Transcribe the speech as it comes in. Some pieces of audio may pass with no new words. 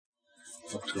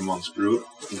Dr. Måns Broo,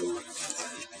 who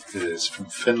is from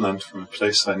Finland, from a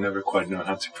place I never quite know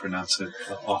how to pronounce it,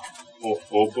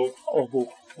 Åbo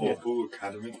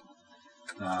Akademi,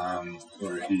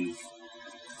 where he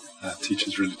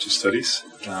teaches religious studies.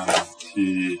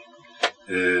 He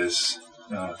is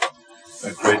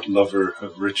a great lover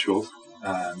of ritual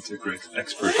and a great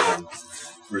expert on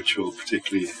ritual,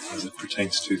 particularly as it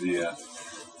pertains to the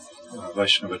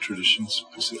Vaiṣṇava traditions,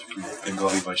 specifically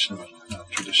Bengali Vaiṣṇava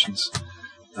traditions,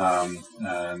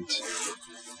 and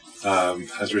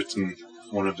has written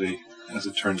as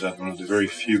it turns out, one of the very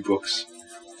few books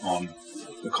on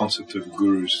the concept of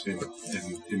gurus in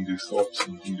Hindu thoughts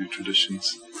and Hindu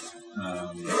traditions.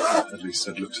 At least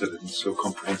that looks at it so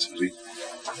comprehensively.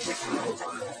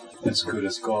 As Good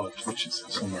as God, which is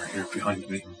somewhere here behind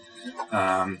me,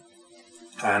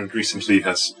 and recently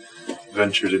has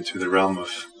ventured into the realm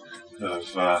of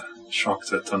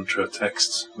Śākta Tantra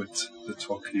texts with the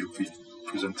talk he'll be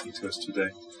presenting to us today,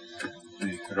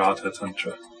 the Rādhā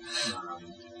Tantra,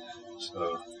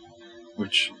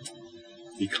 which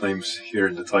he claims here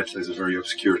in the title is a very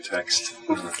obscure text,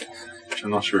 which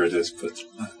I'm not sure it is, but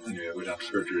anyway, without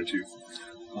further ado,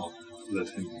 I'll let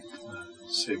him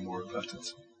say more about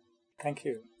it. Thank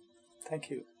you.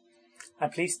 I'm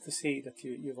pleased to see that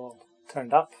you've all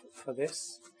turned up for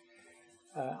this.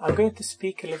 I'm going to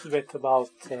speak a little bit about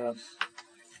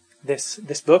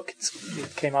this book.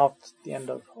 It came out at the end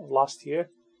of last year.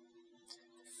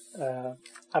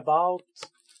 About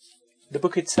the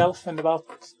book itself and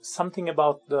about something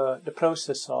about the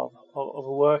process of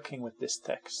working with this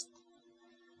text.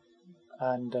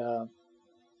 And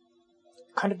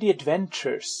kind of the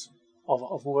adventures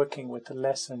of working with a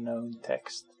lesser known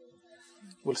text.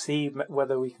 We'll see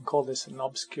whether we can call this an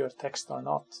obscure text or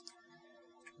not.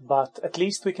 But at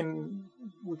least we can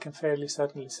fairly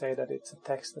certainly say that it's a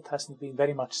text that hasn't been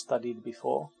very much studied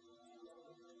before.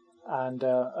 And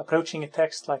approaching a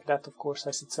text like that, of course,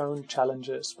 has its own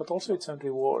challenges, but also its own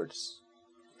rewards.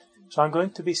 So I'm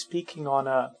going to be speaking on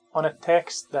a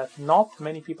text that not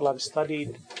many people have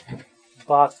studied,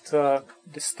 but the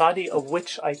study of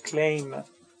which I claim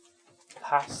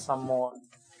has some more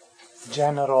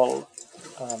general.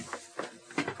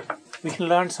 We can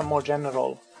learn some more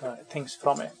general things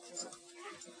from it.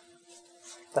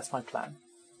 That's my plan.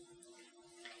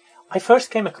 I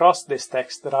first came across this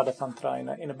text, the Rādhā Tantra,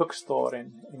 in a bookstore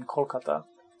in Kolkata,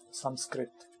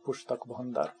 Sanskrit Pustak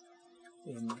Bhandar,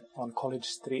 on College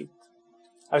Street.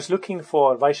 I was looking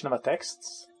for Vaishnava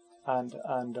texts, and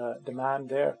the man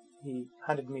there, he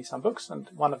handed me some books, and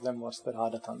one of them was the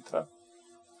Rādhā Tantra,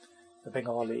 the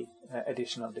Bengali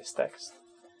edition of this text.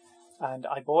 And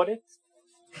I bought it,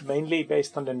 mainly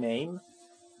based on the name.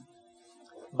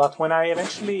 But when I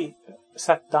eventually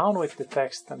sat down with the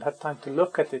text and had time to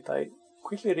look at it, I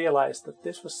quickly realized that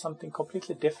this was something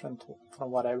completely different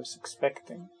from what I was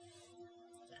expecting.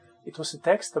 It was a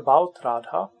text about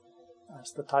Rādhā,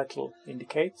 as the title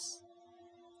indicates,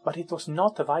 but it was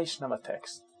not a Vaishnava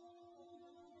text.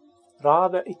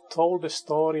 Rather, it told the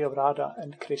story of Rādhā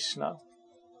and Kṛṣṇa,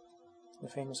 the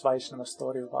famous Vaishnava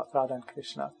story about Rādhā and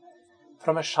Kṛṣṇa,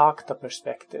 from a Śākta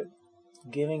perspective,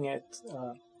 giving it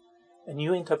a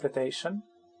new interpretation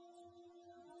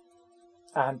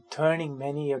and turning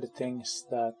many of the things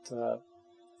that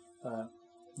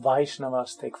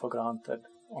Vaishnavas take for granted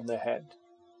on their head.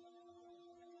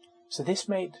 So this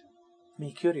made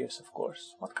me curious, of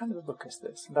course. What kind of a book is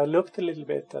this? And I looked a little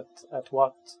bit at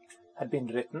what had been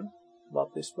written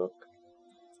about this book.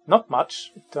 Not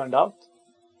much, it turned out.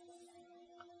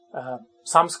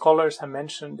 Some scholars have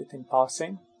mentioned it in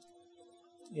passing.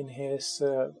 In his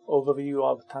overview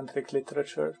of Tantric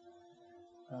literature,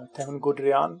 Temun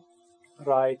Gudrian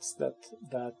writes that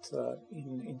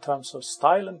in terms of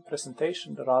style and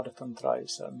presentation, the Rādhā Tantra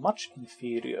is a much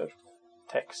inferior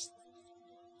text.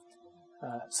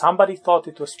 Somebody thought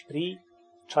it was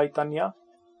pre-Chaitanya,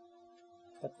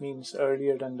 that means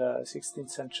earlier than the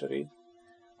 16th century.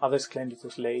 Others claimed it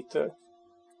was later.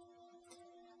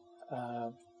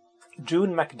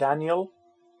 June McDaniel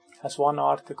has one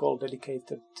article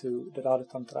dedicated to the Rādhā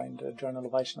Tantra in the Journal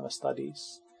of Vaishnava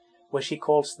Studies, where she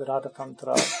calls the Rādhā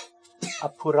Tantra a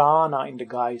Purana in the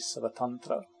guise of a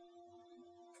Tantra.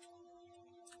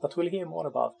 But we'll hear more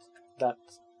about that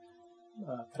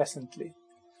presently.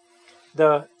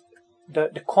 The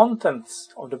contents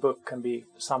of the book can be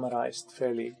summarized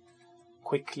fairly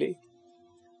quickly.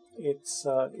 It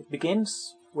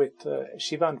begins with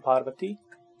Shiva and Parvati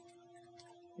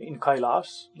in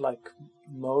Kailash, like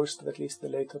most of at least the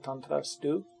later Tantras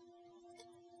do.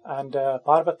 And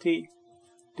Parvati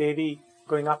Devi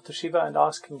going up to Shiva and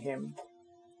asking him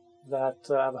that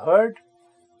I've heard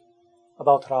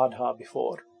about Rādhā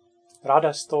before.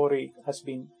 Rādhā's story has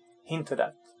been hinted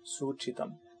at,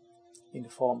 Suchitam, in the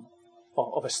form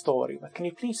of a story. But can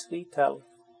you please retell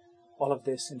all of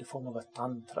this in the form of a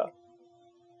tantra?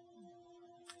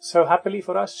 So happily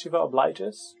for us, Shiva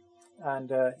obliges,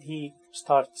 and he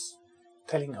starts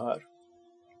telling her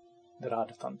the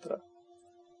Rādhā Tantra.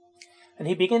 And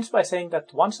he begins by saying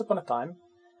that once upon a time,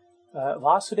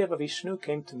 Vāsudeva Vishnu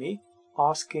came to me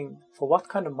asking for what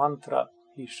kind of mantra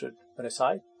he should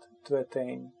recite to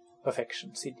attain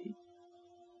perfection, siddhi.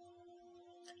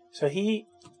 So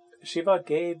Shiva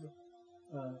gave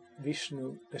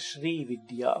Vishnu the Sri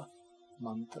Vidya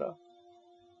mantra.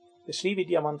 The Sri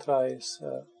Vidya mantra is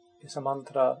a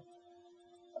mantra,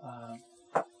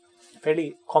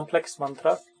 fairly complex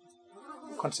mantra,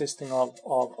 consisting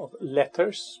of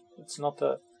letters. It's not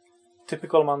a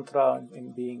typical mantra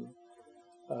in being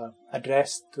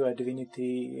addressed to a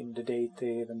divinity in the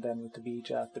dative and then with the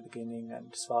bija at the beginning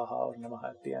and swaha or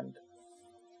namaha at the end.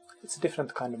 It's a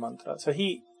different kind of mantra. So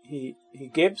he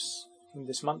gives in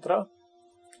this mantra,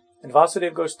 and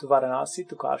Vāsudeva goes to Varanasi,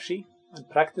 to Kashi, and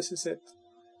practices it,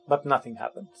 but nothing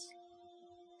happens.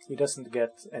 He doesn't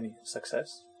get any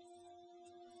success.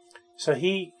 So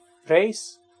he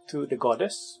prays to the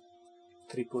goddess,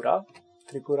 Tripura.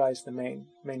 Tripura is the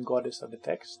main goddess of the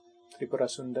text. Tripura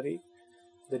Sundari,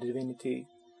 the divinity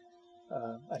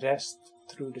addressed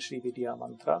through the Sri Vidya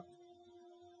mantra.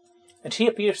 And she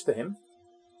appears to him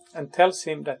and tells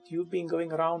him that you've been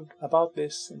going around about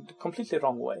this in the completely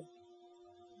wrong way.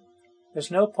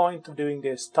 There's no point of doing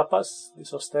this tapas,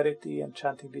 this austerity and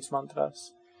chanting these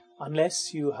mantras,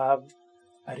 unless you have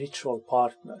a ritual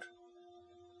partner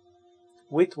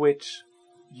with which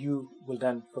you will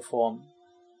then perform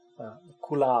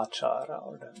kulachara,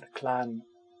 or the clan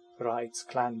rites,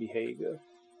 clan behavior,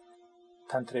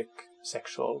 tantric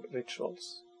sexual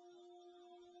rituals.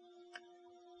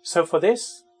 So for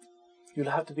this,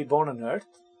 you'll have to be born on earth,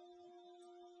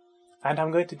 and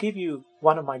I'm going to give you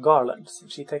one of my garlands.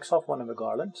 She takes off one of the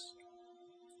garlands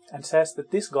and says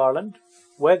that this garland,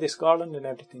 wear this garland and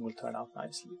everything will turn out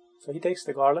nicely. So he takes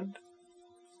the garland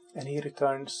and he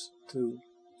returns to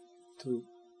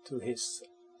his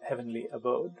heavenly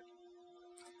abode.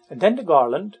 And then the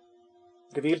garland,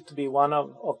 revealed to be one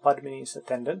of Padmini's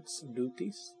attendants and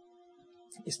duties,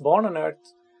 is born on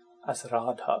earth as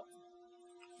Rādhā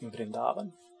in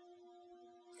Vrindavan.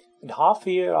 And half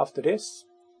a year after this,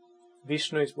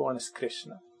 Vishnu is born as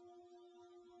Krishna.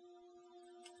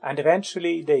 And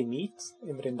eventually they meet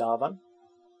in Vrindavan.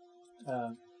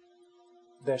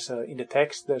 In the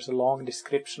text there's a long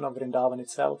description of Vrindavan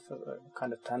itself, a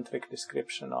kind of tantric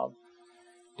description of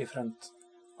different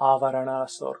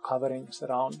avaranas or coverings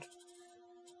around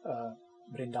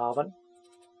Vrindavan.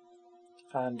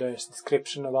 And there's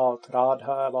description about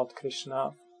Rādhā, about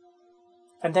Krishna.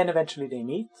 And then eventually they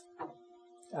meet.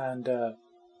 And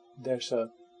there's a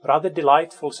rather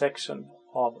delightful section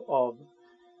of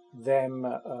them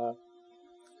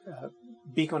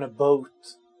being on a boat.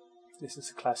 This is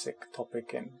a classic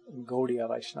topic in Gauḍīya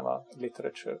Vaiṣṇava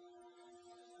literature.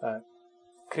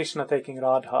 Krishna taking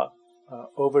Rādhā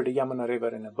over the Yamuna river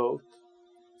in a boat.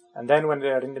 And then when they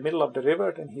are in the middle of the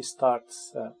river, then he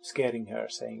starts scaring her,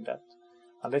 saying that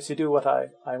unless you do what I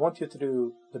want you to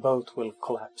do, the boat will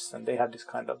collapse. And they have this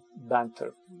kind of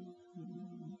banter,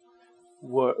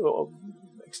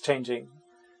 exchanging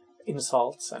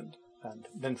insults, and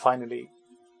then finally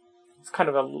it's kind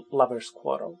of a lover's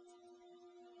quarrel.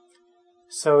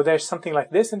 So there's something like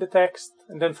this in the text,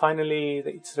 and then finally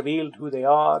it's revealed who they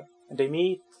are, and they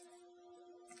meet,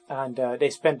 and they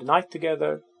spend the night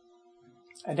together,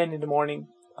 and then in the morning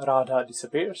Rādhā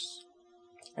disappears,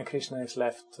 and Krishna is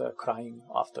left crying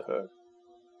after her.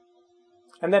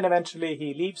 And then eventually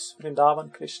he leaves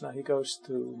Vrindavan, Krishna, he goes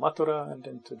to Mathura and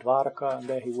then to Dwaraka, and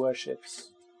there he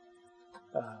worships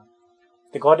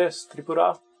the goddess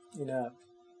Tripura in a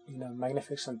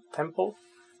magnificent temple.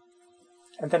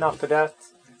 And then after that,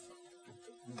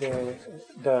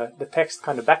 the text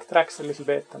kind of backtracks a little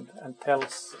bit and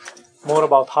tells more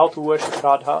about how to worship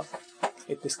Rādhā.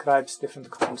 It describes different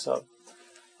kinds of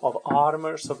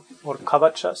armors or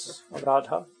kavachas of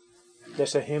Rādhā.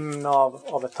 There's a hymn of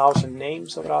 1,000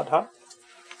 names of Rādhā,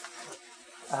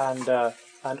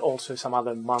 and also some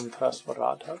other mantras for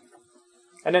Rādhā.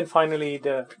 And then finally,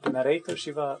 the narrator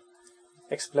Shiva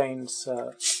explains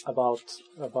about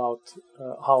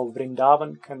how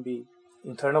Vrindavan can be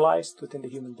internalized within the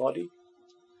human body,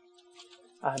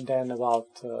 and then about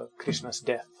Krishna's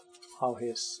death, how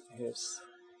his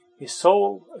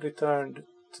soul returned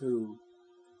to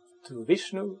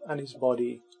Vishnu and his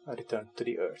body returned to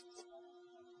the earth.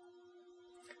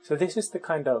 So this is the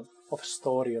kind of of a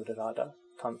story of the Rādhā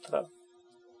Tantra.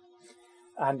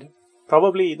 And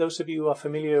probably those of you who are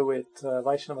familiar with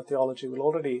Vaishnava theology will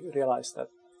already realize that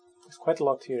there's quite a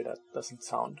lot here that doesn't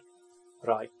sound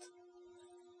right.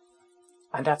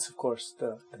 And that's, of course,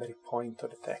 the very point of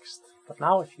the text. But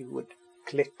now if you would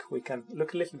click, we can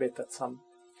look a little bit at some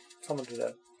of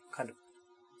the kind of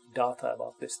data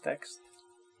about this text.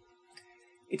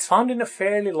 It's found in a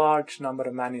fairly large number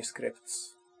of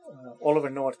manuscripts all over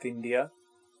North India.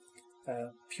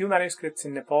 Few manuscripts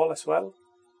in Nepal as well.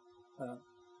 A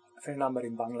fair number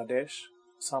in Bangladesh.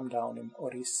 Some down in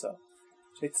Orissa.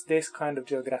 So it's this kind of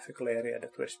geographical area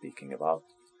that we're speaking about.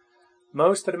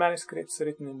 Most of the manuscripts are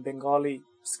written in Bengali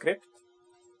script.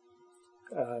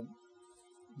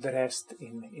 The rest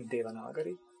in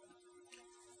Devanagari.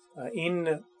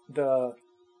 In the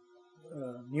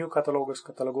New Catalogus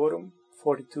Catalogorum,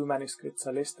 42 manuscripts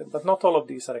are listed, but not all of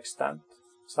these are extant.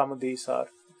 Some of these are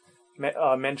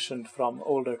mentioned from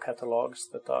older catalogs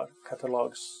that are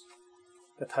catalogs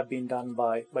that have been done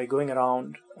by going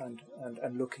around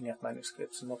and looking at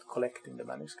manuscripts and not collecting the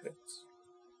manuscripts.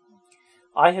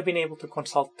 I have been able to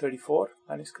consult 34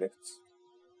 manuscripts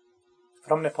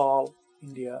from Nepal,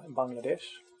 India, and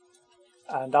Bangladesh.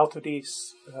 And out of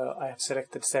these, I have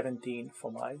selected 17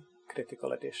 for my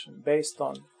critical edition, based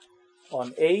on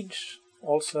age,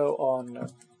 also on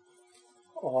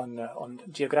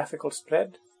geographical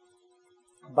spread,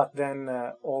 but then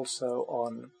also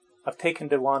I've taken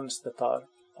the ones that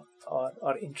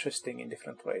are interesting in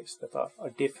different ways, that are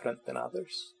different than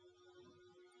others.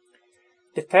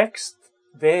 The text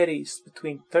varies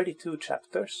between 32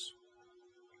 chapters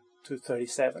to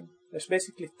 37. There's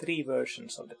basically 3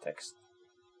 versions of the text.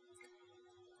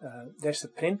 There's a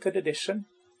printed edition,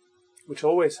 which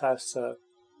always has,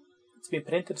 it's been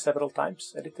printed several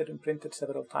times, edited and printed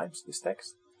several times, this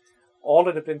text. All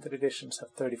of the printed editions have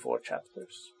 34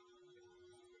 chapters.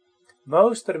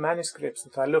 Most of the manuscripts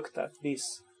that I looked at,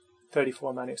 these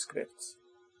 34 manuscripts,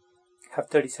 have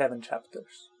 37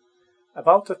 chapters.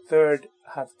 About a third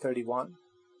have 31.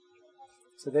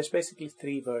 So there's basically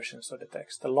 3 versions of the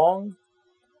text. A long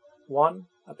one,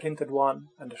 a printed one,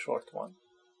 and a short one.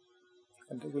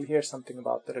 And we'll hear something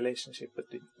about the relationship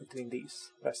between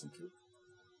these presently.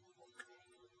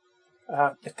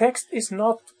 The text is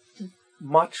not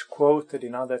much quoted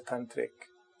in other tantric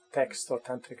texts or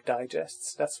tantric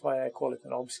digests. That's why I call it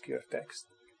an obscure text.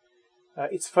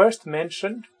 It's first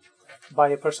mentioned by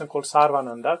a person called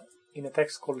Sarvananda in a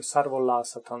text called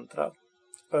Rādhā Tantra,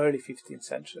 early 15th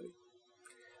century.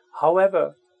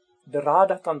 However, the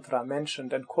Rādhā Tantra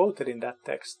mentioned and quoted in that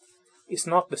text is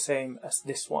not the same as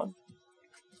this one.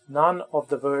 None of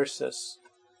the verses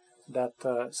that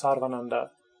Sarvananda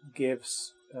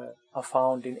gives are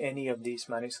found in any of these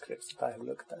manuscripts that I have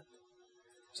looked at.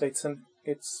 So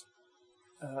it's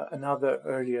another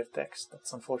earlier text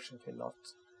that's unfortunately not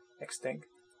extinct.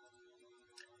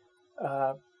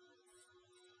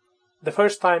 The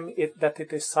first time that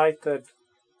it is cited,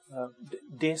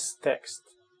 this text,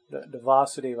 the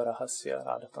Vāsudevarahasya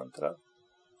Rādhā Tantra,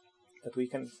 that we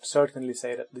can certainly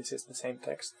say that this is the same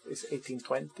text, is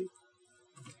 1820.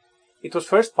 It was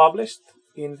first published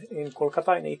in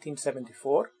Kolkata in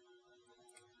 1874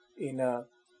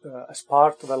 as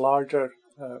part of a larger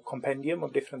compendium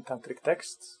of different tantric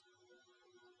texts.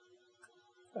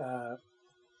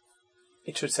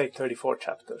 It should say 34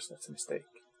 chapters, that's a mistake.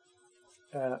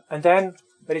 And then,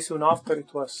 very soon after,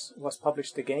 it was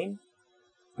published again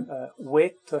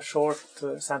with a short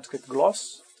Sanskrit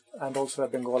gloss and also a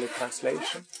Bengali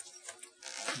translation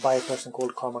by a person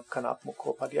called Kamakkanap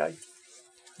Mukhopadhyay.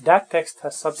 That text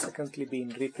has subsequently been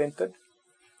reprinted,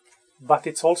 but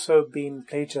it's also been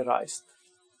plagiarized.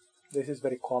 This is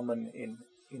very common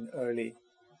in early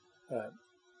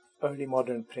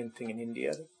modern printing in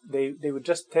India. They would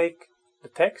just take the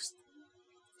text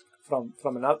from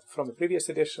a previous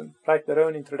edition, write their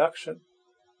own introduction,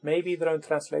 maybe their own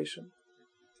translation.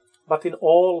 But in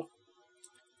all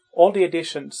the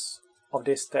editions of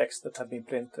this text that have been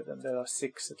printed, and there are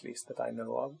 6 at least that I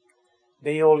know of,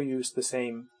 they all use the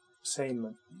same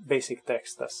basic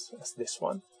text as this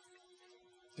one,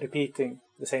 repeating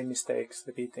the same mistakes,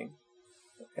 repeating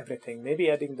everything, maybe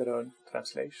adding their own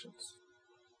translations.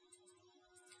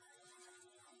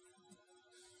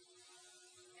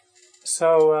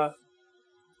 So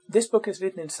this book is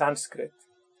written in Sanskrit,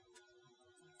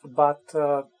 but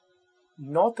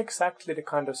not exactly the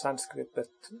kind of Sanskrit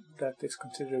that is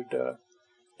considered the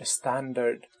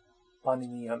standard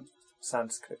Paninian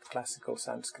Sanskrit, classical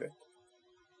Sanskrit.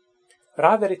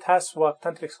 Rather, it has what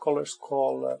Tantric scholars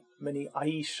call many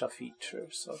Aisha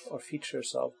features, or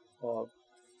features of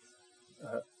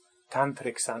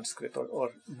Tantric Sanskrit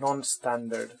or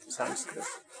non-standard Sanskrit.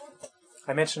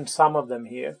 I mentioned some of them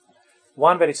here.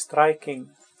 One very striking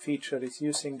feature is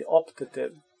using the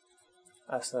optative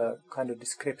as a kind of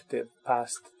descriptive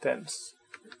past tense.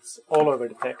 It's all over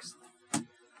the text.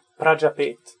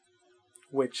 Prajapet,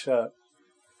 which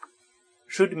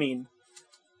should mean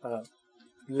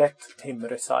let him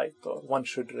recite, or one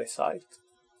should recite.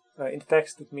 In the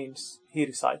text it means he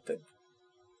recited.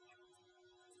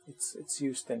 It's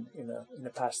used in a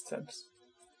past tense.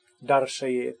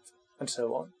 Darshayet, and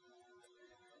so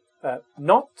on.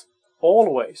 Not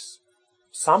always.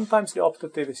 Sometimes the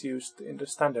optative is used in the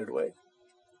standard way,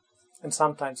 and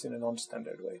sometimes in a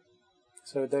non-standard way.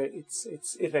 So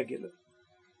it's irregular.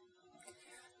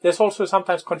 There's also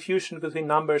sometimes confusion between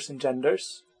numbers and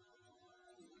genders.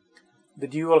 The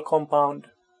dual compound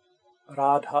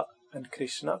Rādhā and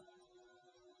Kṛṣṇa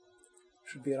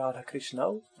should be Rādhā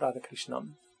Kṛṣṇau, Rādhā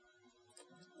Kṛṣṇam.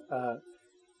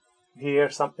 Here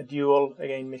a dual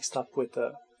again mixed up with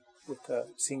a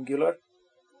singular.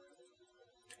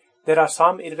 There are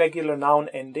some irregular noun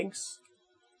endings.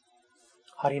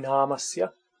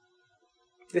 Harinamasya.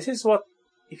 This is what,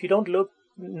 if you don't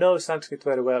know Sanskrit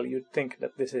very well, you'd think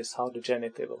that this is how the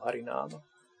genitive of Harinama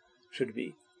should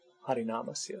be.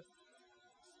 Harinamasya.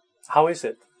 How is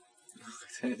it?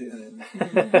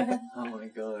 Oh my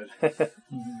god.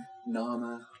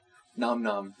 Nama.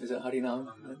 Nam. Is it Harinam?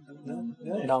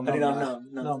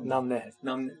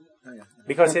 Nam.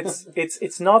 Because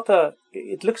it's not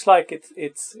it looks like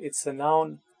it's a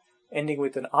noun ending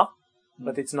with an a,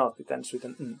 but it's not. It ends with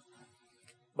an n.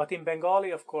 But in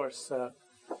Bengali, of course,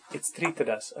 it's treated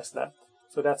as that.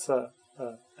 So that's a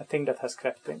thing that has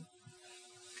crept in.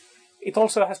 It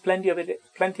also has plenty of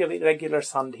irregular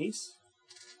sandhis.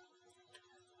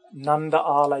 Nanda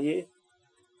alaye,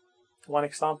 one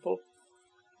example.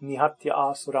 Nihatya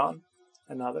asuran,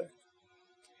 another.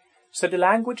 So the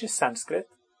language is Sanskrit,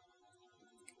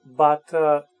 but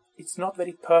it's not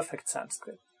very perfect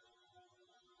Sanskrit.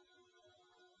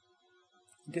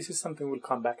 This is something we'll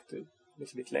come back to a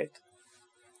little bit later.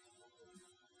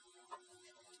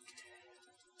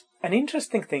 An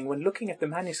interesting thing when looking at the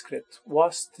manuscript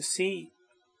was to see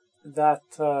that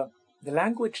the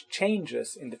language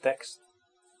changes in the text.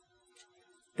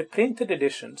 The printed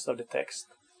editions of the text,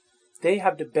 they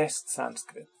have the best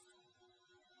Sanskrit.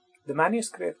 The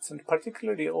manuscripts, and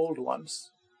particularly the old ones,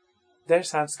 their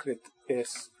Sanskrit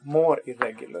is more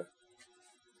irregular.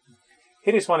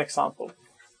 Here is one example.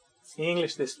 In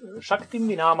English, this Śāktim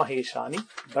vina maheshani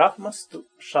brahmastu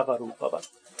shavarupava.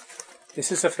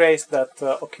 This is a phrase that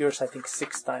occurs, I think,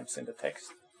 6 times in the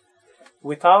text.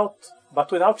 Without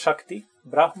Shakti,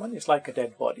 Brahman is like a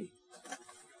dead body.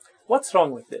 What's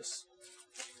wrong with this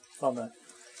from a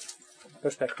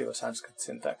perspective of Sanskrit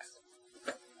syntax?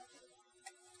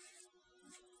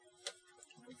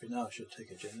 Vina should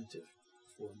take a genitive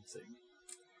for one thing.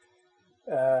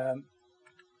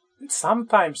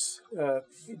 Sometimes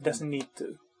it doesn't need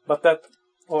to, but that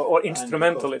or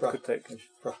instrumental it could take.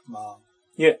 Brahma.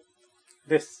 Yeah,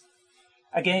 this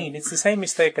again, it's the same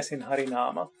mistake as in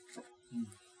Harinama.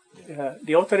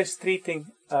 The author is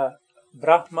treating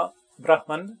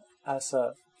Brahman as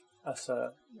a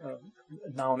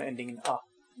noun ending in a,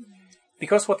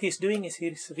 because what he's doing is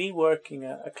he's reworking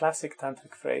a classic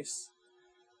tantric phrase.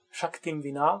 Shaktim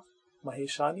vina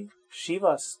maheshani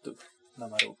shivastu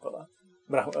namarupava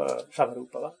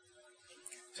shavarupava.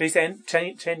 So he's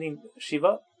changing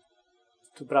Shiva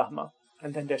to Brahma,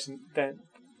 and then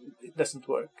it doesn't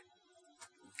work.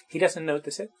 He doesn't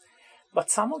notice it,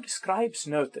 but some of the scribes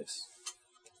notice,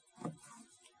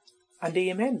 and they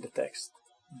amend the text.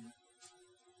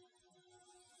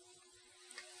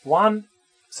 One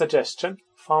suggestion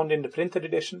found in the printed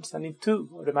editions and in 2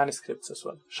 of the manuscripts as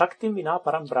well. Shaktim vina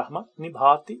param brahma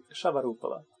nibhati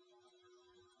shavarupava.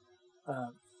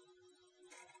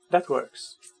 That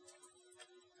works.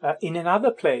 In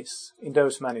another place in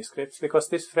those manuscripts, because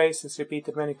this phrase is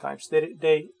repeated many times,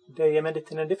 they amend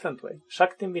it in a different way.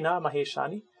 Shaktim vina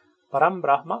maheshani param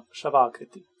brahma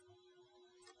shavakriti.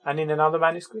 And in another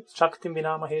manuscript, Shaktim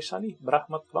vina maheshani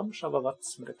brahmatvam shavavat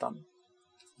smritam.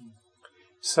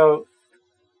 So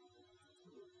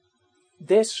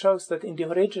this shows that in the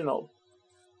original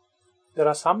there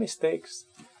are some mistakes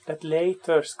that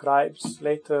later scribes,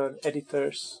 later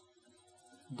editors,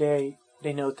 they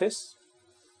notice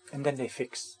and then they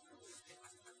fix.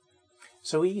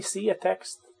 So we see a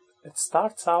text that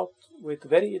starts out with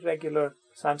very irregular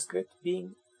Sanskrit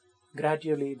being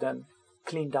gradually then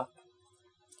cleaned up.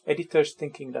 Editors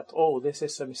thinking that, this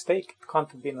is a mistake, it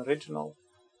can't have been original.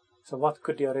 So what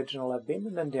could the original have been?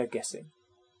 And then they're guessing,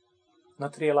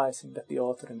 not realizing that the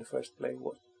author in the first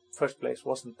first place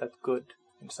wasn't that good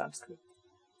in Sanskrit.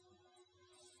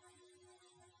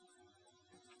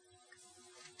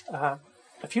 A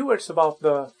few words about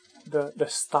the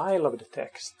style of the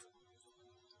text.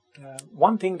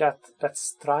 One thing that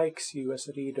strikes you as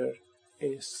a reader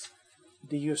is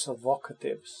the use of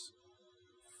vocatives.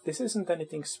 This isn't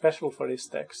anything special for this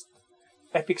text.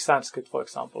 Epic Sanskrit, for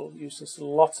example, uses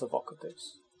lots of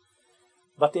vocatives.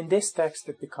 But in this text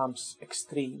it becomes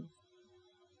extreme.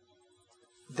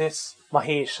 This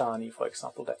Maheshani, for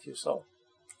example, that you saw,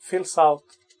 fills out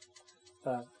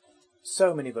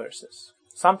so many verses.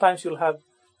 Sometimes you'll have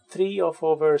 3 or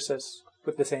 4 verses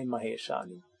with the same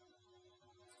Maheshani.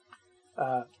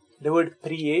 The word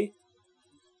priye,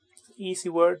 easy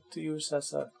word to use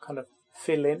as a kind of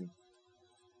fill-in,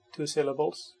 2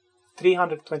 syllables,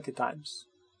 320 times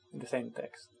in the same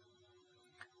text.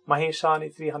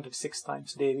 Maheshani 306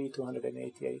 times, Devi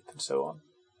 288, and so on.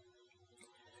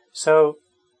 So,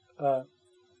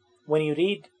 when you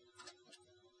read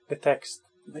the text,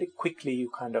 very quickly you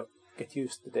kind of get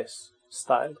used to this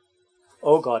style.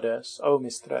 Oh goddess, oh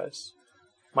mistress,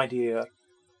 my dear,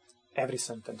 every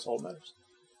sentence almost.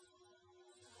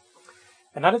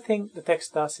 Another thing the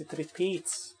text does, it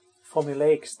repeats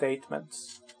formulaic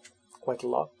statements quite a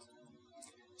lot.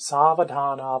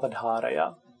 Savadhana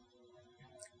vadharaya.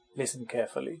 Listen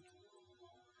carefully.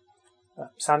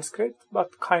 Sanskrit,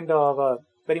 but kind of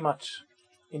very much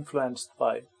influenced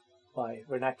by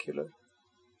vernacular.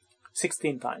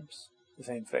 16 times the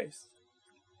same phrase.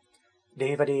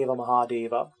 Deva Deva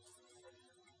Mahadeva.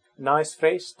 Nice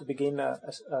phrase to begin a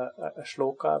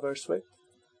shloka verse with.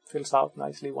 Fills out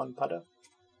nicely one pada.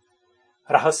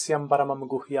 Rahasyam paramam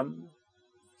guhyam.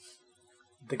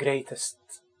 The greatest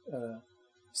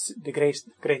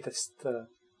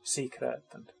secret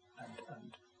and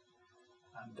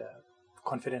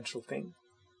confidential thing.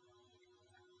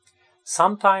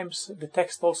 Sometimes the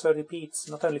text also repeats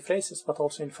not only phrases but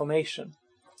also information.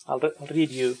 I'll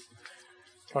read you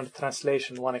from the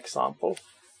translation one example.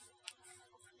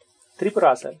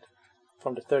 Tripura said,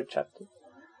 from the 3rd chapter,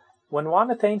 when one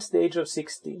attains the age of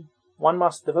 16, one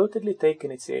must devotedly take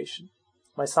initiation.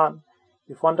 My son,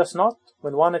 if one does not,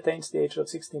 when one attains the age of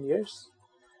 16 years,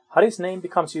 Hari's name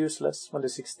becomes useless when the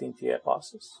 16th year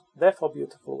passes. Therefore,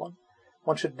 beautiful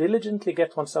one should diligently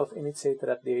get oneself initiated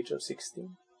at the age of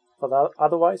 16, for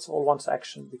otherwise all one's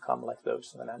actions become like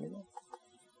those of an animal.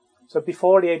 So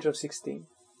before the age of 16,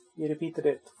 he repeated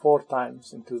it 4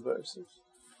 times in 2 verses.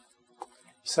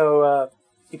 So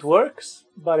it works,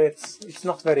 but it's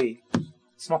not very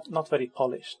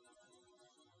polished.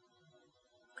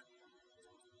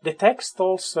 The text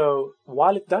also,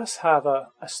 while it does have a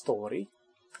story,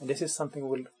 and this is something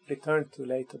we'll return to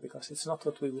later because it's not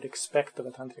what we would expect of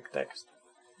a tantric text.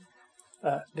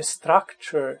 The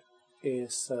structure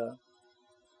is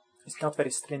not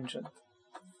very stringent.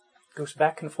 It goes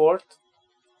back and forth,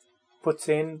 puts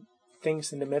in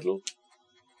things in the middle,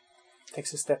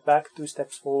 takes a step back, 2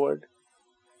 steps forward.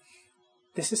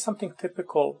 This is something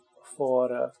typical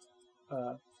for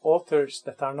authors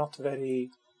that are not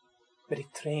very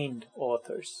trained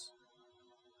authors.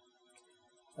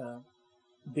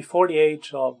 Before the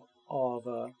age of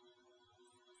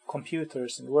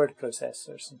computers and word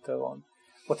processors and so on,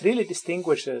 what really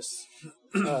distinguishes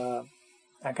a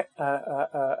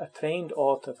trained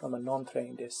author from a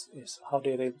non-trained is how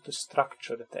they're able to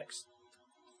structure the text.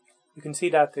 You can see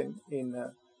that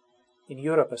in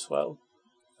Europe as well.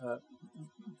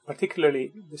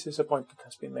 Particularly, this is a point that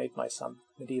has been made by some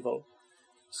medieval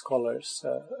scholars.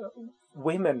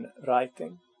 Women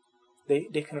writing,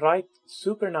 they can write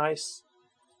super nice,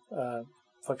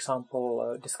 for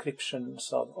example,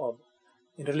 descriptions of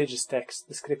in religious texts,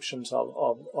 descriptions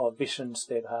of visions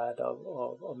they've had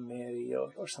of Mary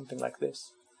or something like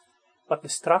this. But the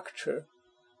structure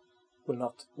will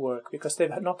not work because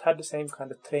they've not had the same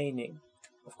kind of training,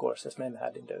 of course, as men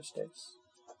had in those days.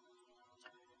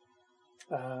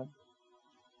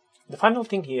 The final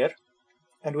thing here,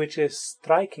 and which is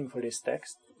striking for this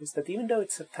text, is that even though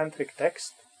it's a tantric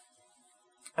text,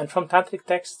 and from tantric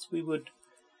texts we would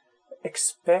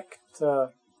expect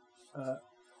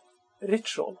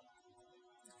ritual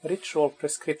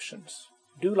prescriptions.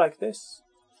 Do like this,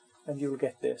 and you will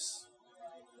get this.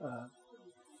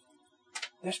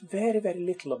 There's very, very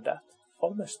little of that.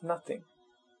 Almost nothing.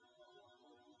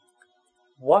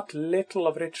 What little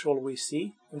of ritual we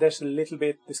see, and there's a little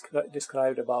bit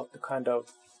described about the kind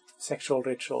of sexual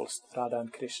rituals Rādhā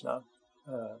and Kṛṣṇa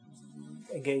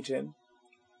engage in.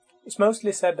 It's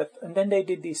mostly said that, and then they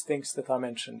did these things that are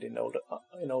mentioned in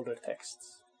older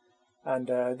texts. And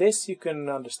this you can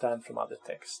understand from other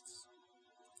texts.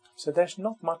 So there's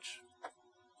not much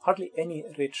hardly any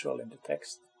ritual in the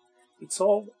text. It's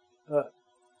all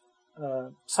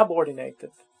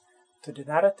subordinated to the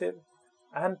narrative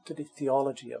and to the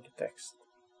theology of the text.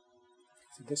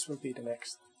 So this will be the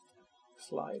next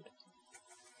slide.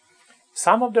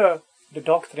 Some of the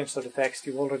doctrines of the text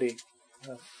you've already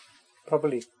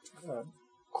probably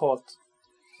caught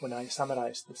when I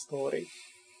summarized the story.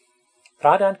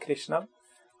 Rādhā and Kṛṣṇa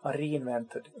are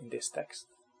reinvented in this text.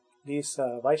 These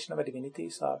Vaishnava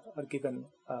divinities are given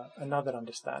another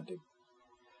understanding.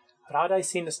 Rādhā is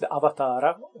seen as the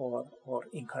avatara or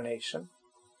incarnation.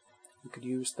 We could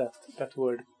use that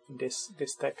word in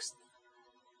this text.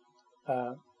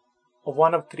 Of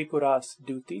one of Tripura's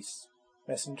duties,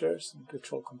 messengers and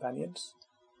ritual companions.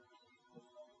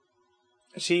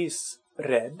 She is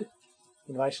red.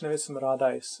 In Vaishnavism,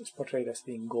 Rādhā is portrayed as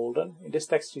being golden. In this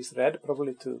text, she is red,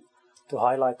 probably to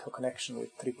highlight her connection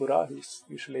with Tripura, who is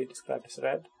usually described as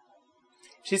red.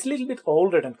 She's a little bit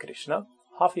older than Kṛṣṇa,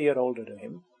 half a year older than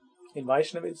him. In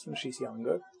Vaishnavism, she's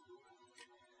younger.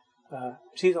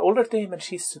 She's older to him and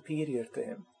she's superior to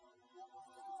him.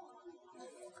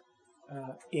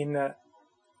 In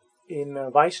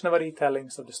Vaishnava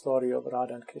retellings of the story of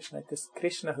Rādhā and Kṛṣṇa, it is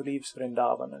Kṛṣṇa who leaves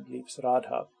Vrindavan and leaves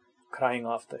Rādhā crying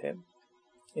after him.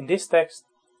 In this text,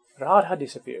 Rādhā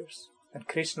disappears and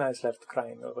Kṛṣṇa is left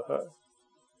crying over her.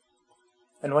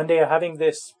 And when they are having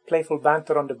this playful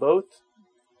banter on the boat,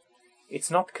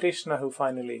 it's not Kṛṣṇa who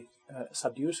finally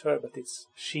subdues her, but it's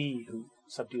she who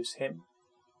subdues him.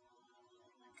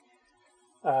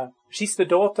 She's the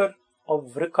daughter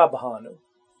of Vrikabhanu.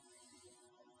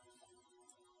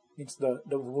 It's the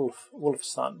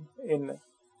wolf's son.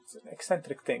 It's an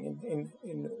eccentric thing.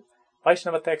 In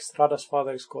Vaishnava text, Radha's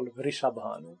father is called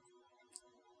Vrishabhanu.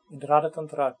 In the Rādhā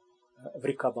Tantra,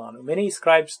 Vrikabhanu. Many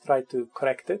scribes try to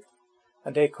correct it,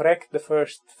 and they correct the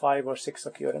first 5 or 6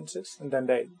 occurrences, and then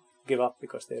they give up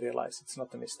because they realize it's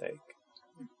not a mistake.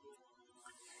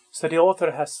 So the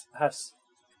author has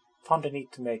found a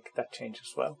need to make that change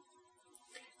as well.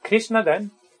 Kṛṣṇa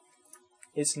then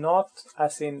is not,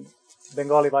 as in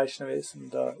Bengali Vaishnavism,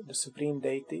 the supreme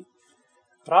deity.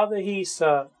 Rather, he is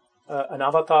an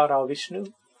avatar of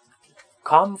Vishnu,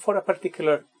 come for a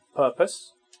particular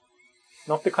purpose,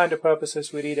 not the kind of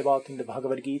purposes we read about in the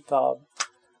Bhagavad Gita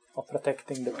of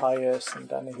protecting the pious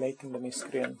and annihilating the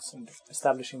miscreants and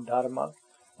establishing dharma,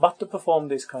 but to perform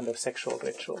these kind of sexual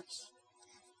rituals.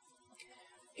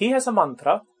 He has a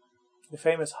mantra, the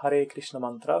famous Hare Krishna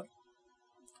mantra,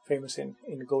 famous in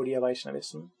Gauḍīya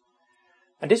Vaiṣṇavism.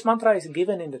 And this mantra is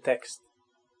given in the text,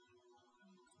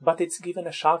 but it's given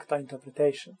a Śākta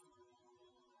interpretation.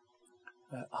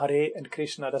 Hare and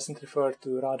Krishna doesn't refer to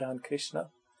Rādhā and Kṛṣṇa,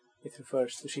 it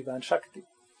refers to Shiva and Shakti.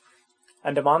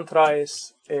 And the mantra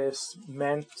is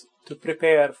meant to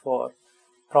prepare for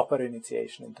proper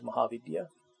initiation into Mahavidya.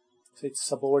 So it's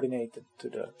subordinated to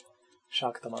the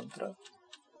Śākta mantra.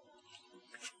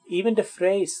 Even the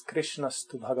phrase Krishnas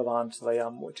tu Bhagavan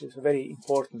Svayam, which is a very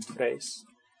important phrase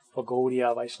for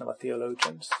Gauḍīya Vaiṣṇava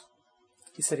theologians,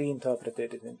 is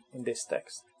reinterpreted in this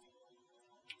text.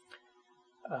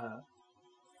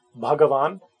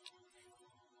 Bhagavan,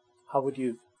 how would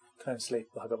you translate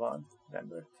Bhagavan,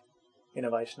 remember, in a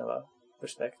Vaishnava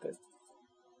perspective?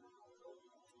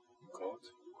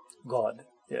 God,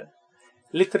 yeah.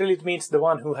 Literally it means the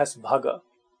one who has bhaga.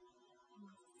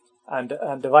 And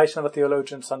the Vaishnava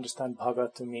theologians understand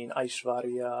bhaga to mean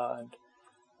Aishvarya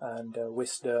and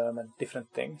wisdom and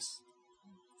different things.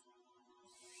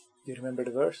 Do you remember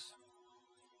the verse?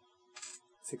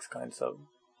 6 kinds of...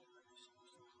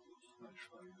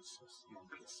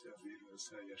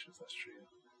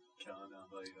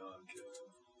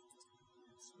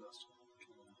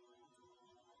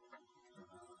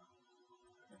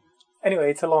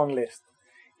 Anyway, it's a long list.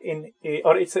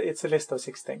 It's a list of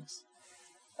 6 things.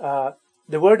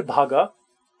 The word bhaga,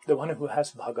 the one who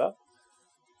has bhaga,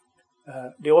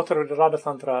 the author of the Rādhā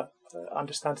Tantra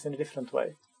understands in a different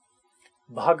way.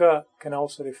 Bhaga can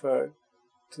also refer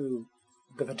to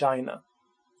the vagina.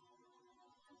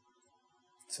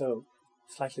 So,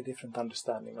 slightly different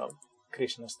understanding of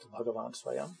Krishna's to Bhagavan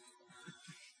Svayam.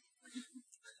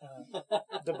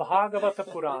 The Bhagavata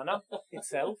Purana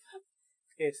itself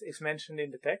is mentioned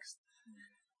in the text.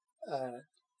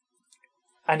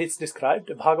 And it's described.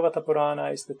 The Bhagavata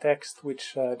Purana is the text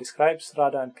which describes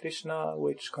Rādhā and Kṛṣṇa,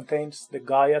 which contains the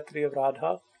Gayatri of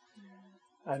Rādhā,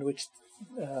 and which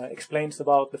explains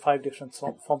about the 5 different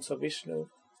forms of Vishnu.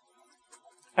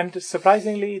 And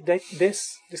surprisingly,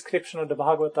 this description of the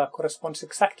Bhagavata corresponds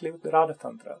exactly with the Rādhā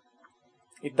Tantra.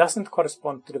 It doesn't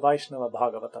correspond to the Vaishnava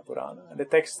Bhagavata Purana. And the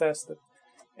text says that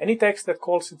any text that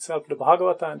calls itself the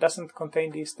Bhagavata and doesn't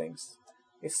contain these things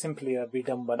is simply a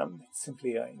vidambanam, it's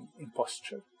simply an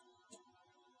imposture.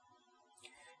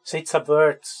 So it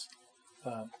subverts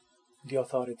the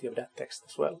authority of that text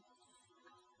as well.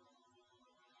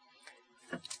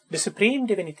 The supreme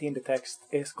divinity in the text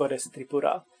is goddess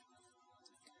Tripura,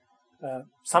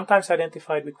 sometimes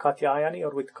identified with Katyayani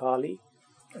or with Kali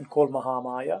and called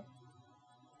Mahamaya.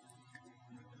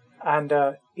 And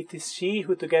it is she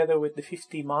who, together with the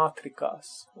 50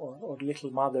 matrikas, or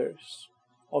little mothers,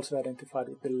 also identified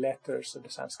with the letters of the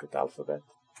Sanskrit alphabet,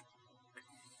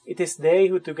 it is they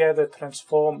who together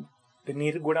transform the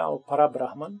Nirguna or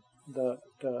Parabrahman, the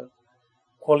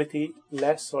quality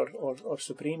less or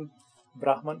supreme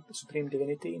Brahman, supreme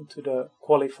divinity, into the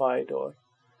qualified or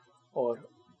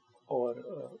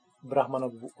Brahman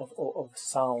of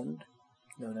sound,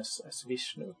 known as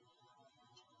Vishnu.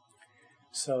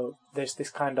 So there's this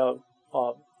kind of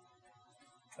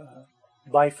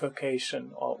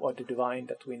bifurcation of the divine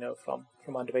that we know from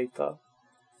Advaita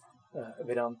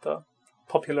Vedanta,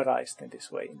 popularized in this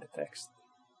way in the text.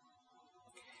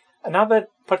 Another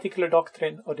particular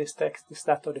doctrine of this text is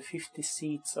that of the 50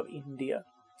 seats of India.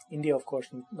 India, of course,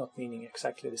 not meaning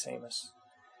exactly the same as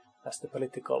the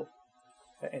political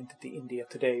entity India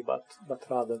today, but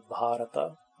rather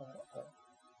Bharata,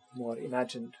 a more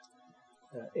imagined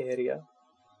area.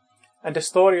 And the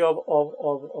story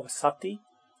of Sati,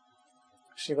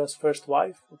 Shiva's first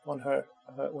wife, upon her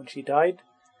when she died,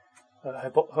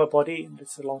 her body,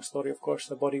 it's a long story of course,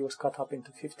 her body was cut up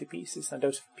into 50 pieces, and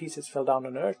those pieces fell down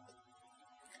on earth.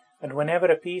 And wherever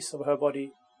a piece of her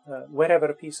body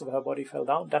fell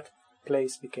down, that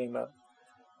place became a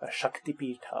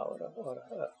Shaktipīṭha, or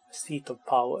a seat of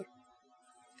power.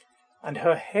 And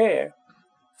her hair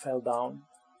fell down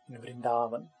in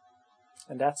Vrindavan,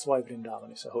 and that's why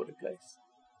Vrindavan is a holy place.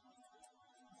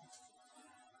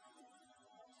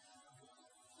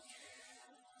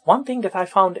 One thing that I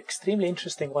found extremely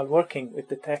interesting while working with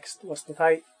the text was that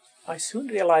I soon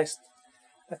realized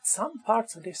that some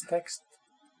parts of this text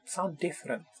sound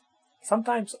different.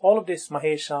 Sometimes all of this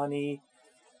Maheshani,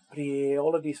 Priye,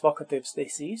 all of these vocatives, they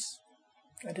cease,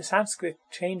 and the Sanskrit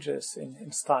changes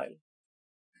in style.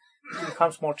 It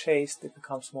becomes more chaste, it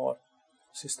becomes more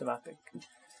systematic.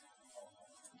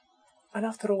 And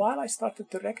after a while I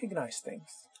started to recognize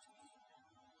things.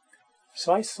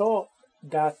 So I saw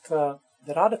that the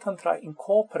Rādhā Tantra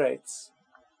incorporates,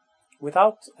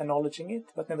 without acknowledging it,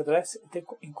 but nevertheless it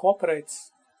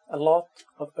incorporates a lot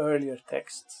of earlier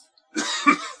texts,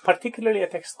 particularly a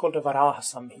text called the Varaha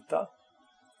Samhita.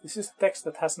 This is a text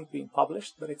that hasn't been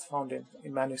published, but it's found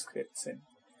in manuscripts in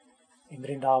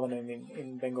Vrindavan and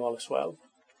in Bengal as well.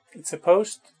 It's a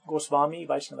post-Goswami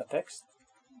Vaishnava text.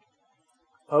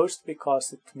 Post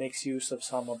because it makes use of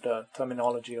some of the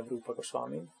terminology of Rupa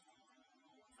Goswami.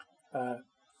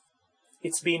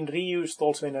 It's been reused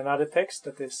also in another text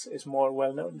that is more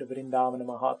well-known, the Vrindavana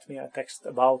Mahatmya, a text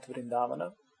about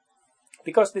Vrindavana.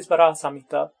 Because this Varaha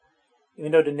Samhita,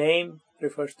 even though the name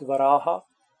refers to Varaha,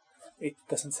 it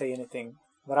doesn't say anything.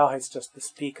 Varaha is just the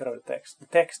speaker of the text. The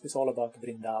text is all about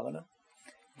Vrindavana.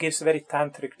 It gives a very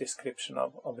tantric description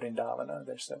of Vrindavana.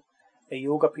 There's a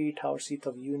yoga pīṭha, or seat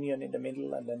of union, in the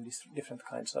middle, and then these different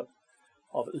kinds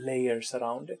of layers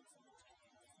around it.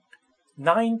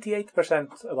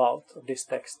 98% about of this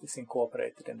text is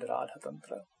incorporated in the Rādhā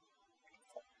Tantra.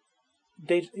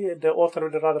 The author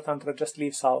of the Rādhā Tantra just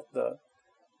leaves out the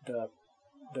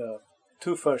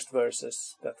two first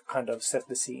verses that kind of set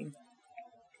the scene.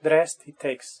 The rest he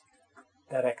takes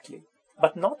directly,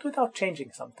 but not without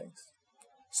changing some things.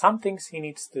 Some things he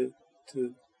needs to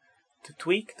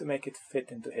tweak to make it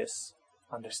fit into his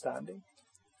understanding.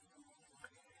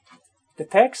 The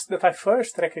text that I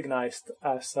first recognized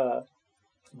as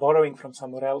borrowing from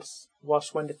somewhere else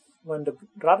was when the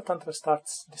Rādhā Tantra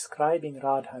starts describing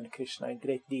Rādhā and Kṛṣṇa in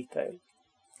great detail,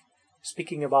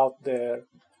 speaking about their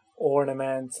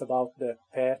ornaments, about their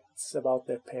pets, about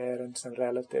their parents and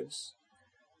relatives.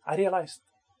 I realized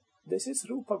this is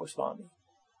Rupa Goswami.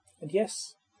 And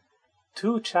yes,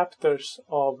 2 chapters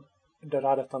of the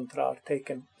Rādhā Tantra are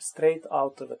taken straight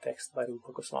out of a text by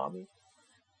Rupa Goswami,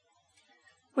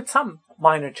 with some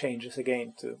minor changes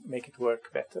again to make it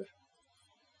work better.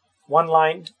 One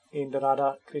line in the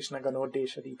Rādhā Kṛṣṇa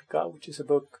Ganodesha Deepika, which is a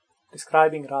book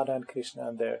describing Rādhā and Kṛṣṇa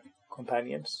and their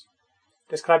companions.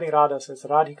 Describing Rādhā says,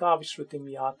 Rādhika Vishrutim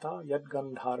Yata Yad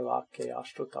Gandharvakya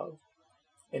Ashrutav.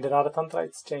 In the Rādhā Tantra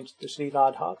it's changed to Sri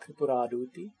Rādhā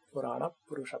Tripuraduti Purana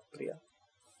Purushapriya,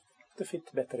 to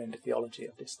fit better in the theology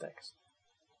of this text.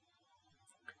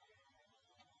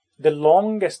 The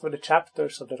longest of the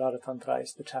chapters of the Rādhā Tantra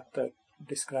is the chapter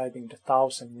describing the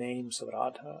 1,000 names of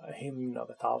Radha, a hymn of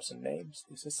 1,000 names.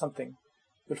 This is something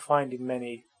you'll find in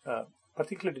many,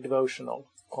 particularly devotional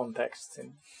contexts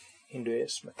in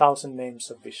Hinduism. 1,000 names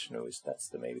of Vishnu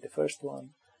that's maybe the first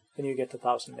one. Then you get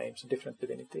 1,000 names of different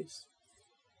divinities.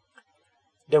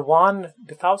 The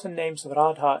 1,000 names of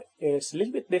Radha is a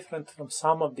little bit different from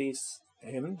some of these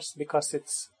hymns because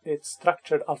it's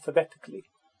structured alphabetically.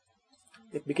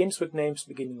 It begins with names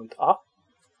beginning with A,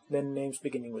 then names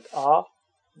beginning with A,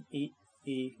 E,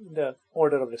 in the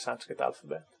order of the Sanskrit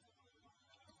alphabet.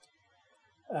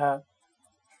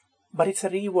 But it's a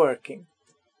reworking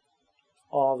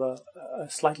of a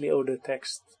slightly older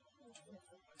text,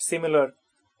 similar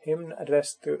hymn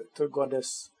addressed to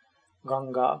goddess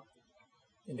Ganga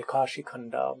in the Kashi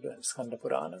Khanda of the Skanda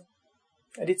Purana.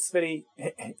 And it's very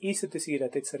easy to see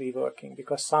that it's a reworking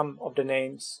because some of the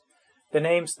names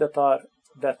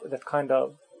that kind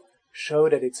of show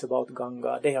that it's about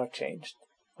Ganga, they are changed.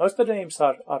 Most of the names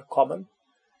are common,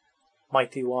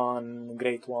 Mighty One,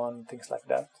 Great One, things like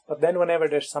that. But then whenever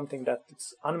there's something that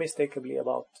it's unmistakably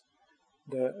about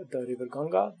the river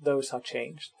Ganga, those are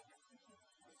changed.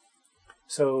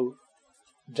 So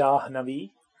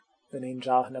Jahnavi, the name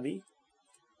Jahnavi,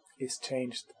 is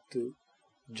changed to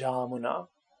Jamuna,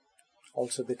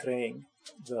 also betraying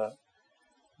the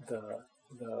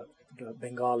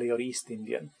Bengali or East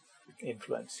Indian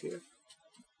influence here.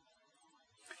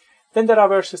 Then there are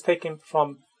verses taken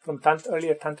from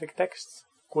earlier Tantric texts,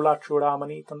 Kula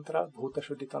Chudamani Tantra, Bhuta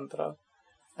Shuddhi Tantra,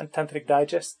 and Tantric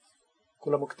Digest,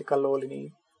 Kula Mukti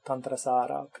Kallolini, Tantra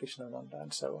Sara, Krishnananda,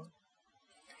 and so on.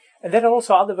 And there are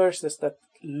also other verses that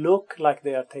look like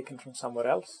they are taken from somewhere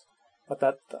else, but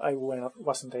that I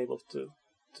wasn't able to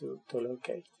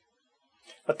locate.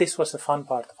 But this was a fun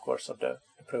part, of course, of the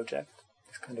project,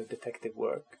 this kind of detective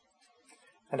work.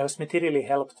 And I was materially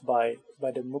helped by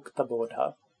the Mukta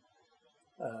Bodha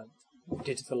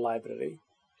digital library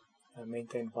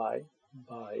maintained by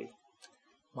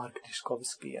Mark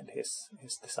Dishkovsky and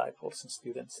his disciples and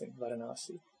students in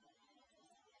Varanasi.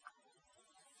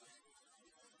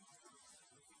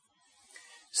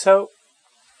 So,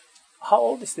 how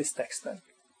old is this text then?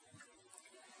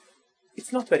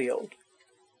 It's not very old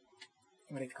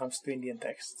when it comes to Indian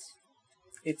texts.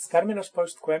 Its terminus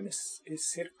post quem is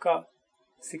circa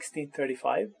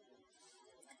 1635,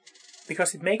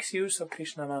 because it makes use of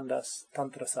Krishnananda's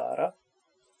Tantra Sara,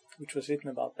 which was written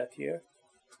about that year,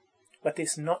 but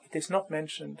it is not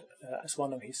mentioned as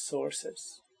one of his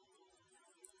sources.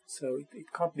 So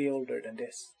it can't be older than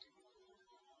this.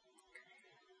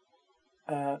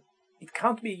 It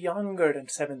can't be younger than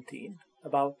 17,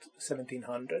 about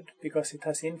 1700, because it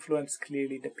has influenced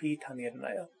clearly the Pīṭha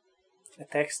Nirnaya, a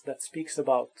text that speaks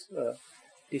about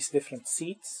these different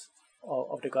seats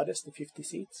of the goddess, the 50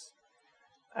 seats,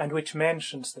 and which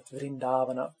mentions that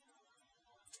Vrindavana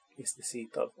is the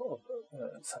seat of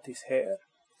Sati's hair,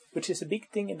 which is a big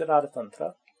thing in the Rādhā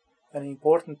Tantra, an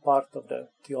important part of the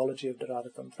theology of the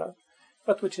Rādhā Tantra,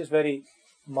 but which is very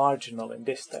marginal in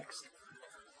this text.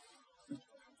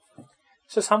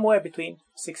 So somewhere between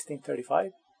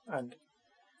 1635 and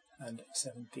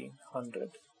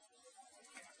 1700.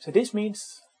 So this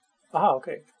means,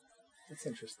 okay, that's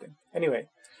interesting. Anyway,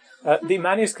 the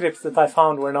manuscripts that I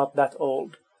found were not that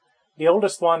old. The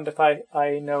oldest one that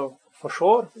I know for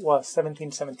sure was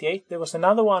 1778. There was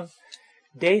another one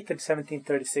dated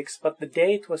 1736, but the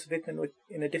date was written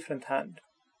in a different hand.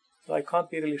 So I can't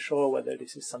be really sure whether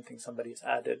this is something somebody has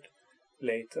added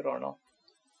later or not.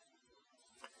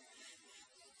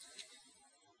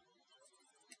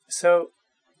 So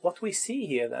what we see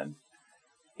here then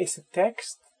is a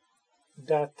text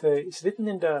that is written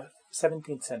in the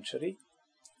 17th century,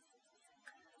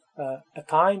 a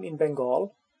time in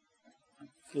Bengal,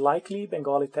 likely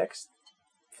Bengali text,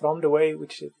 from the way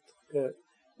which it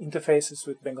interfaces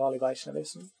with Bengali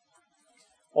Vaishnavism,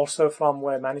 also from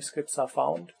where manuscripts are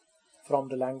found, from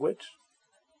the language.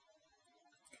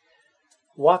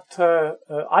 What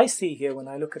I see here when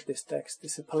I look at this text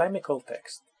is a polemical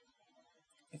text.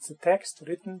 It's a text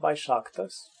written by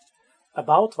Śāktas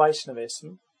about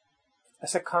Vaishnavism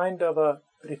as a kind of a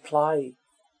reply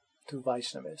to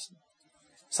Vaishnavism.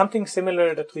 Something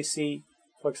similar that we see,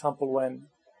 for example, when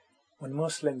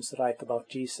Muslims write about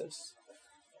Jesus.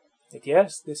 That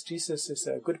yes, this Jesus is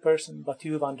a good person, but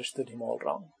you've understood him all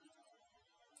wrong.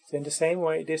 So in the same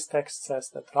way, this text says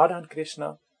that Rādhā and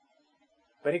Kṛṣṇa,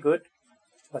 very good,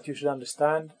 but you should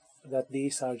understand that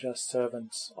these are just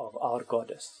servants of our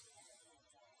goddess.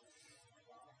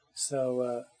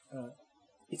 So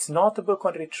it's not a book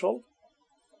on ritual.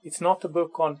 It's not a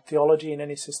book on theology in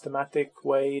any systematic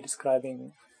way,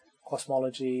 describing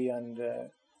cosmology and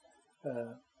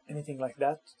anything like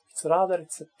that.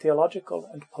 It's a theological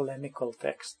and polemical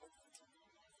text,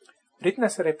 written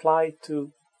as a reply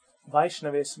to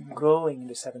Vaishnavism growing in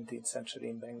the 17th century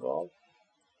in Bengal.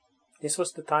 This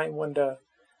was the time when the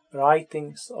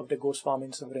writings of the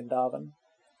Goswamis of Vrindavan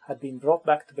had been brought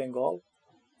back to Bengal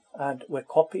and were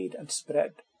copied and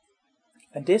spread.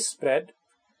 And this spread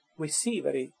we see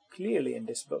very clearly in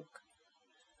this book.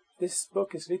 This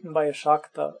book is written by a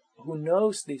Śākta who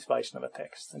knows these Vaishnava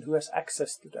texts and who has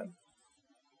access to them.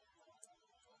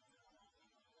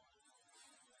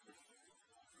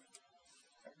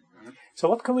 So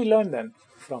what can we learn then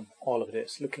from all of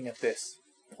this, looking at this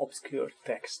obscure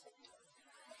text?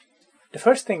 The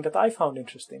first thing that I found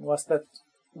interesting was that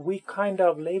we kind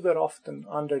of labor often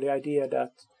under the idea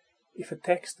that if a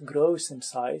text grows in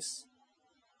size,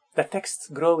 the texts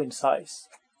grow in size.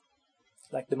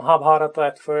 Like the Mahabharata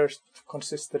at first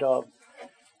consisted of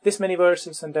this many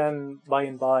verses, and then by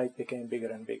and by it became bigger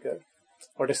and bigger.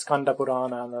 Or the Skanda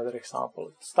Purana, another example.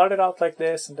 It started out like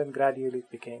this, and then gradually it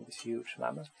became this huge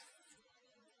mammoth.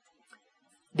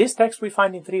 This text we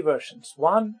find in three versions.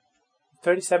 One,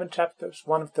 37 chapters,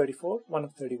 one of 34, one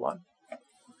of 31.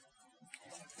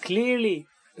 Clearly,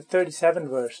 the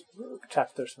 37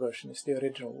 chapters version is the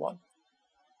original one.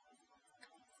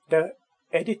 The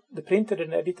printed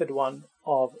and edited one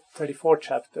of 34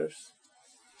 chapters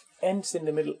ends in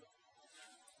the middle.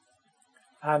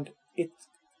 And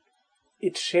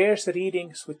it shares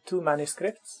readings with two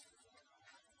manuscripts.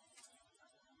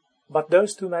 But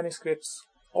those two manuscripts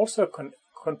also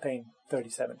contain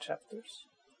 37 chapters.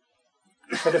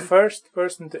 So the first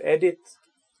person to edit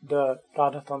the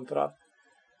Rādhā Tantra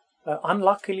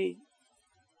unluckily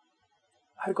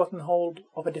had gotten hold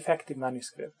of a defective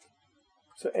manuscript.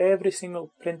 So every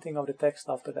single printing of the text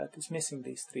after that is missing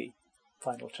these three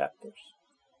final chapters.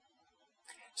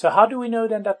 So how do we know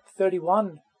then that the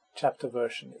 31 chapter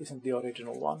version isn't the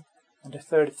original one and the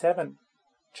 37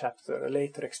 chapter a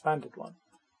later expanded one?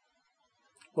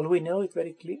 Well, we know it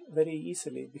very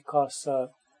easily because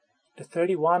the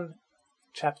 31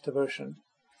 chapter version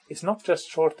is not just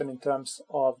shortened in terms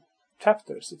of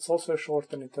chapters, it's also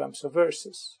shortened in terms of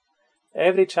verses.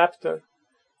 Every chapter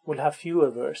will have fewer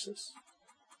verses.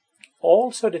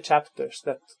 Also the chapters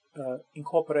that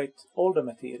incorporate older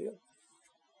material.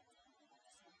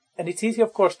 And it's easy,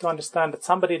 of course, to understand that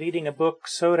somebody reading a book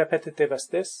so repetitive as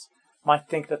this might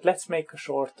think that let's make a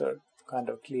shorter, kind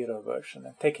of clearer version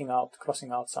and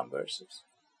crossing out some verses.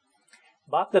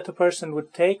 But that a person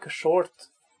would take a short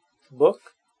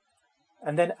book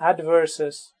and then add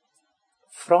verses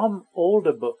from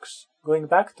older books, going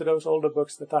back to those older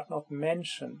books that are not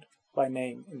mentioned by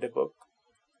name in the book,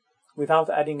 without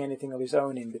adding anything of his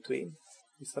own in between,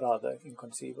 is rather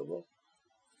inconceivable.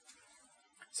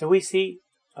 So we see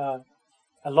a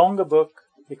longer book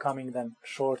becoming then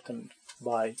shortened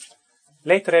by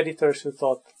later editors who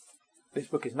thought this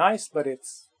book is nice, but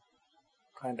it's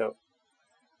kind of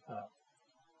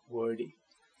wordy.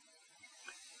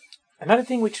 Another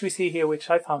thing which we see here, which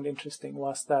I found interesting,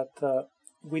 was that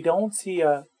we don't see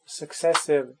a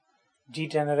successive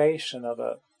degeneration of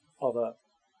a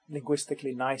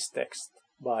linguistically nice text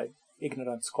by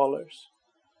ignorant scholars,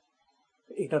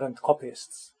 ignorant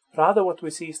copyists. Rather, what we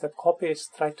see is that copyists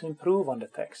try to improve on the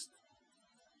text.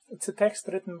 It's a text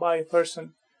written by a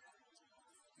person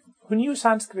who knew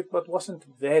Sanskrit but wasn't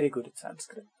very good at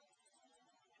Sanskrit.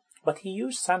 But he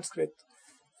used Sanskrit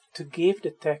to give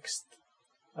the text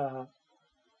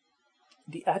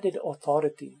the added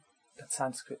authority that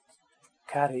Sanskrit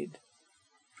carried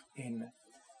in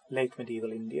late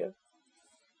medieval India.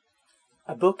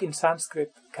 A book in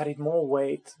Sanskrit carried more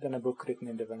weight than a book written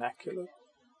in the vernacular.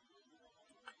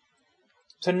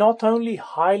 So not only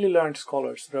highly learned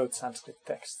scholars wrote Sanskrit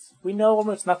texts. We know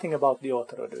almost nothing about the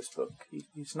author of this book.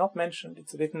 He's not mentioned.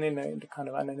 It's written in a kind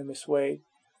of anonymous way.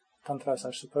 Tantras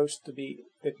are supposed to be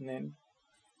written in.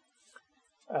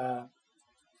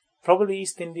 Probably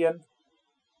East Indian.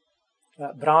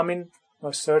 Brahmin,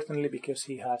 most certainly, because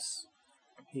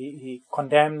he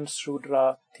condemns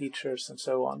Shudra teachers and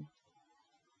so on.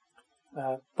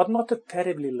 But not a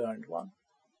terribly learned one.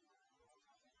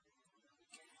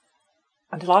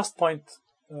 And the last point,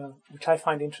 which I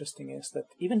find interesting, is that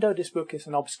even though this book is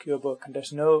an obscure book, and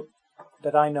there's no,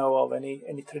 that I know of,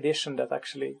 any tradition that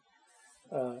actually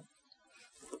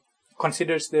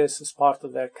considers this as part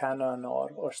of their canon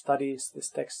or studies this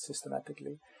text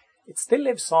systematically, it still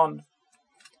lives on,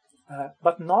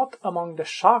 but not among the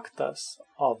Śāktas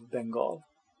of Bengal,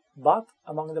 but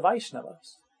among the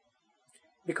Vaishnavas.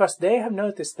 Because they have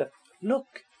noticed that,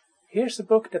 look, here's a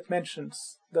book that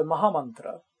mentions the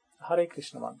Mahamantra, Hare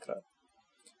Krishna mantra.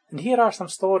 And here are some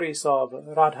stories of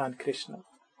Rādhā and Kṛṣṇa.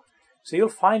 So you'll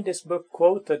find this book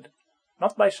quoted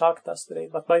not by Śāktas today,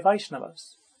 but by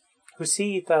Vaishnavas, who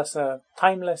see it as a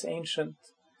timeless, ancient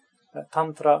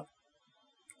tantra,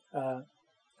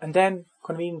 and then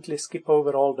conveniently skip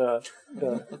over all the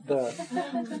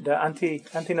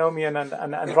antinomian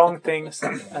and wrong things,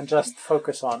 and just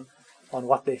focus on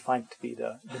what they find to be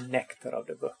the nectar of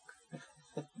the book.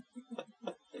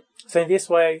 So in this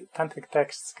way, tantric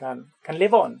texts can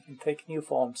live on and take new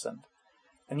forms and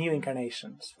new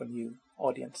incarnations for new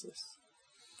audiences.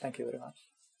 Thank you very much.